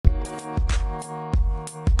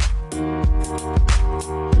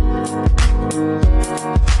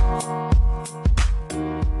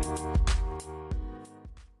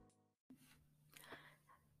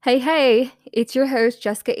Hey, it's your host,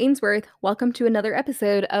 Jessica Ainsworth. Welcome to another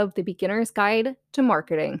episode of The Beginner's Guide to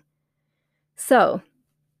Marketing. So,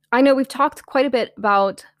 I know we've talked quite a bit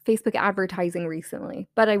about Facebook advertising recently,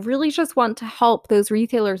 but I really just want to help those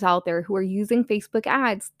retailers out there who are using Facebook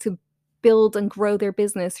ads to build and grow their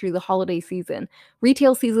business through the holiday season.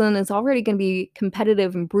 Retail season is already going to be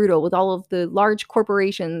competitive and brutal with all of the large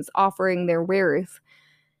corporations offering their wares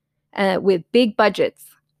with big budgets.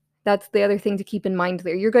 That's the other thing to keep in mind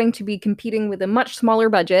there. You're going to be competing with a much smaller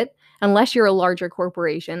budget, unless you're a larger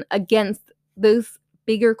corporation, against those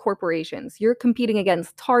bigger corporations. You're competing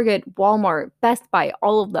against Target, Walmart, Best Buy,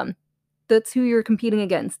 all of them. That's who you're competing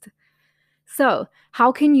against. So,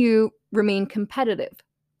 how can you remain competitive?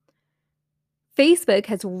 Facebook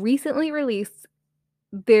has recently released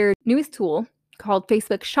their newest tool called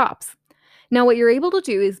Facebook Shops. Now, what you're able to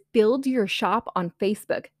do is build your shop on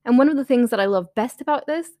Facebook. And one of the things that I love best about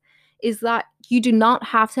this is that you do not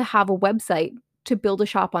have to have a website to build a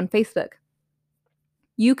shop on Facebook.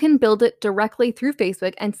 You can build it directly through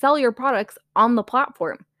Facebook and sell your products on the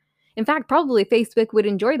platform. In fact, probably Facebook would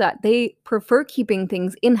enjoy that. They prefer keeping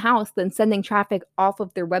things in-house than sending traffic off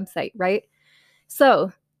of their website, right?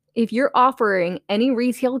 So, if you're offering any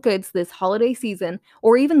retail goods this holiday season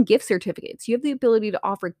or even gift certificates, you have the ability to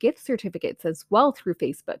offer gift certificates as well through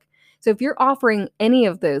Facebook. So, if you're offering any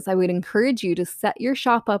of those, I would encourage you to set your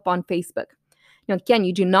shop up on Facebook. Now, again,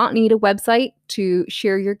 you do not need a website to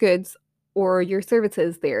share your goods or your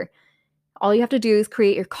services there. All you have to do is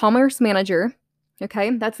create your commerce manager.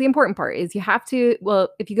 Okay, that's the important part is you have to, well,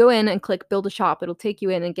 if you go in and click build a shop, it'll take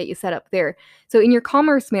you in and get you set up there. So in your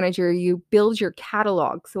commerce manager, you build your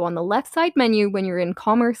catalog. So on the left side menu, when you're in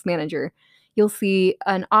commerce manager, you'll see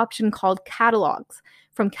an option called catalogs.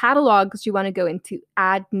 From catalogs, you want to go into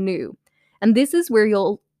add new. And this is where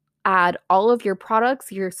you'll add all of your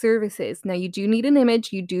products, your services. Now you do need an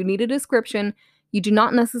image, you do need a description, you do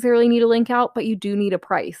not necessarily need a link out, but you do need a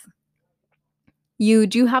price. You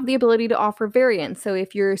do have the ability to offer variants. So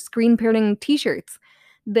if you're screen printing t-shirts,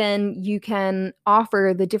 then you can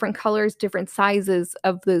offer the different colors, different sizes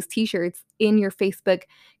of those t-shirts in your Facebook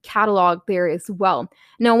catalog there as well.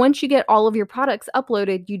 Now, once you get all of your products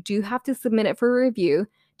uploaded, you do have to submit it for review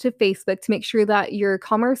to Facebook to make sure that your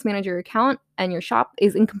Commerce Manager account and your shop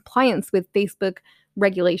is in compliance with Facebook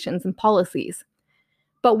regulations and policies.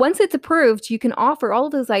 But once it's approved, you can offer all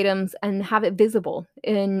of those items and have it visible.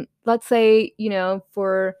 And let's say,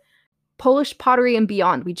 for Polish Pottery and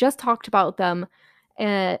Beyond, we just talked about them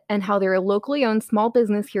and how they're a locally owned small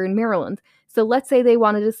business here in Maryland. So let's say they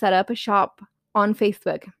wanted to set up a shop on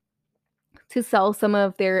Facebook to sell some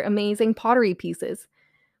of their amazing pottery pieces.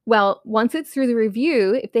 Well, once it's through the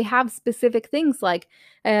review, if they have specific things like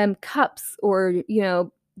cups or,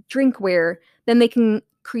 drinkware, then they can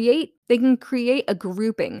create a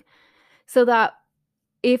grouping so that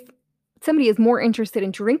if somebody is more interested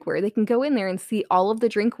in drinkware, they can go in there and see all of the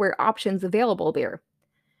drinkware options available there.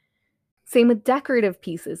 Same with decorative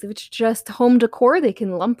pieces. If it's just home decor, they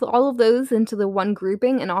can lump all of those into the one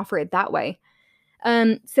grouping and offer it that way.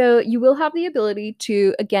 So you will have the ability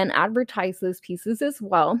to, again, advertise those pieces as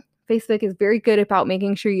well. Facebook is very good about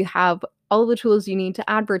making sure you have all of the tools you need to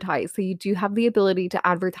advertise. So you do have the ability to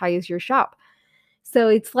advertise your shop. So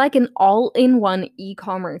it's like an all-in-one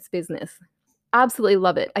e-commerce business. Absolutely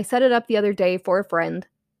love it. I set it up the other day for a friend,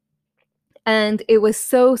 and it was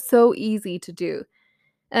so easy to do.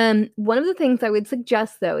 One of the things I would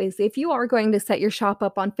suggest, though, is if you are going to set your shop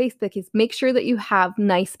up on Facebook, is make sure that you have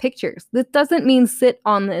nice pictures. This doesn't mean sit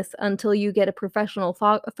on this until you get a professional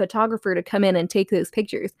photographer to come in and take those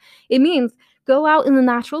pictures. It means go out in the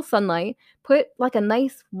natural sunlight, put like a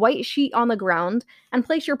nice white sheet on the ground, and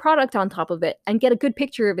place your product on top of it and get a good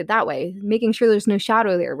picture of it that way, making sure there's no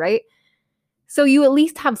shadow there, right? So you at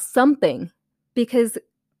least have something, because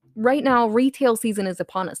right now, retail season is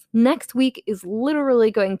upon us. Next week is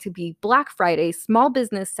literally going to be Black Friday, Small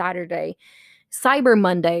Business Saturday, Cyber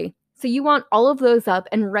Monday. So you want all of those up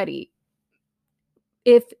and ready.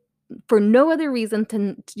 If for no other reason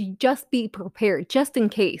to just be prepared, just in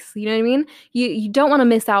case, you know what I mean? You don't want to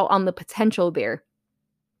miss out on the potential there.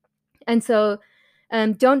 And so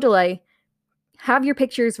don't delay. Have your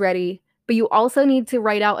pictures ready, but you also need to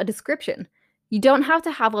write out a description. You don't have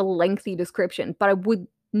to have a lengthy description, but I would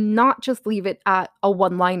not just leave it at a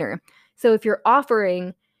one-liner. So if you're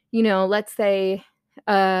offering, let's say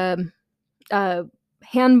a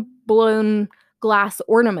hand-blown glass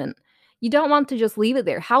ornament, you don't want to just leave it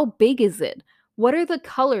there. How big is it? What are the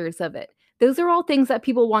colors of it? Those are all things that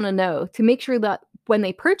people want to know to make sure that when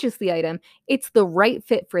they purchase the item, it's the right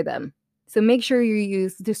fit for them. So make sure you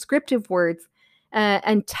use descriptive words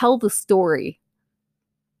and tell the story.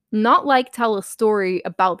 Not like tell a story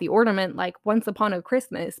about the ornament like Once Upon a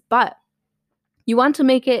Christmas, but you want to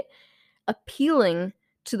make it appealing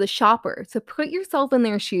to the shopper. So put yourself in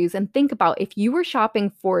their shoes and think about if you were shopping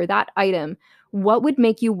for that item, what would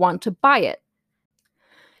make you want to buy it?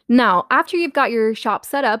 Now, after you've got your shop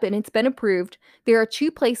set up and it's been approved, there are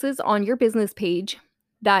two places on your business page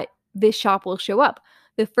that this shop will show up.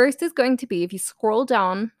 The first is going to be if you scroll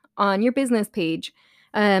down on your business page,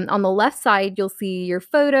 on the left side, you'll see your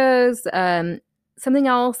photos, something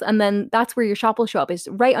else, and then that's where your shop will show up. It's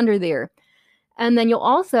right under there. And then you'll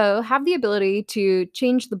also have the ability to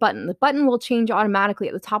change the button. The button will change automatically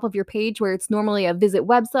at the top of your page where it's normally a visit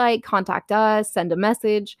website, contact us, send a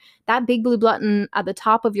message. That big blue button at the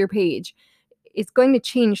top of your page is going to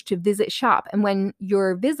change to visit shop. And when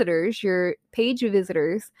your visitors, your page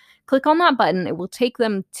visitors, click on that button, it will take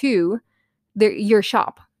them to your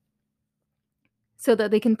shop so that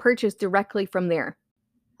they can purchase directly from there.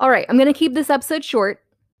 All right, I'm going to keep this episode short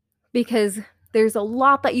because there's a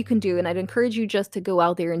lot that you can do, and I'd encourage you just to go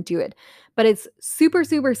out there and do it. But it's super,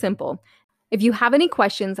 super simple. If you have any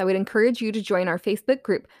questions, I would encourage you to join our Facebook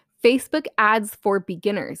group, Facebook Ads for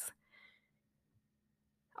Beginners.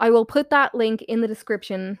 I will put that link in the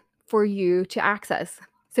description for you to access.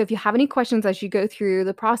 So if you have any questions as you go through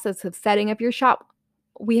the process of setting up your shop,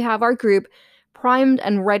 we have our group primed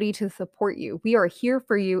and ready to support you. We are here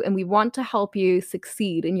for you, and we want to help you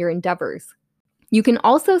succeed in your endeavors. You can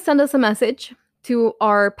also send us a message to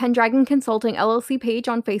our Pendragon Consulting LLC page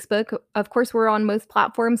on Facebook. Of course, we're on most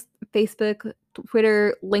platforms, Facebook,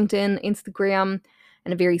 Twitter, LinkedIn, Instagram,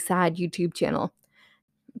 and a very sad YouTube channel.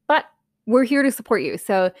 But we're here to support you.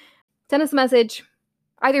 So send us a message.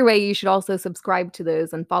 Either way, you should also subscribe to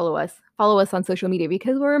those and follow us. Follow us on social media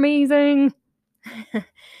because we're amazing.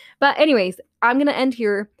 But anyways, I'm going to end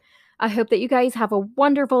here. I hope that you guys have a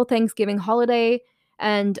wonderful Thanksgiving holiday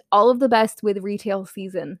and all of the best with retail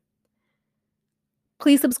season.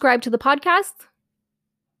 Please subscribe to the podcast.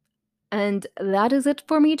 And that is it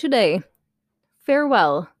for me today.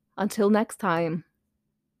 Farewell. Until next time.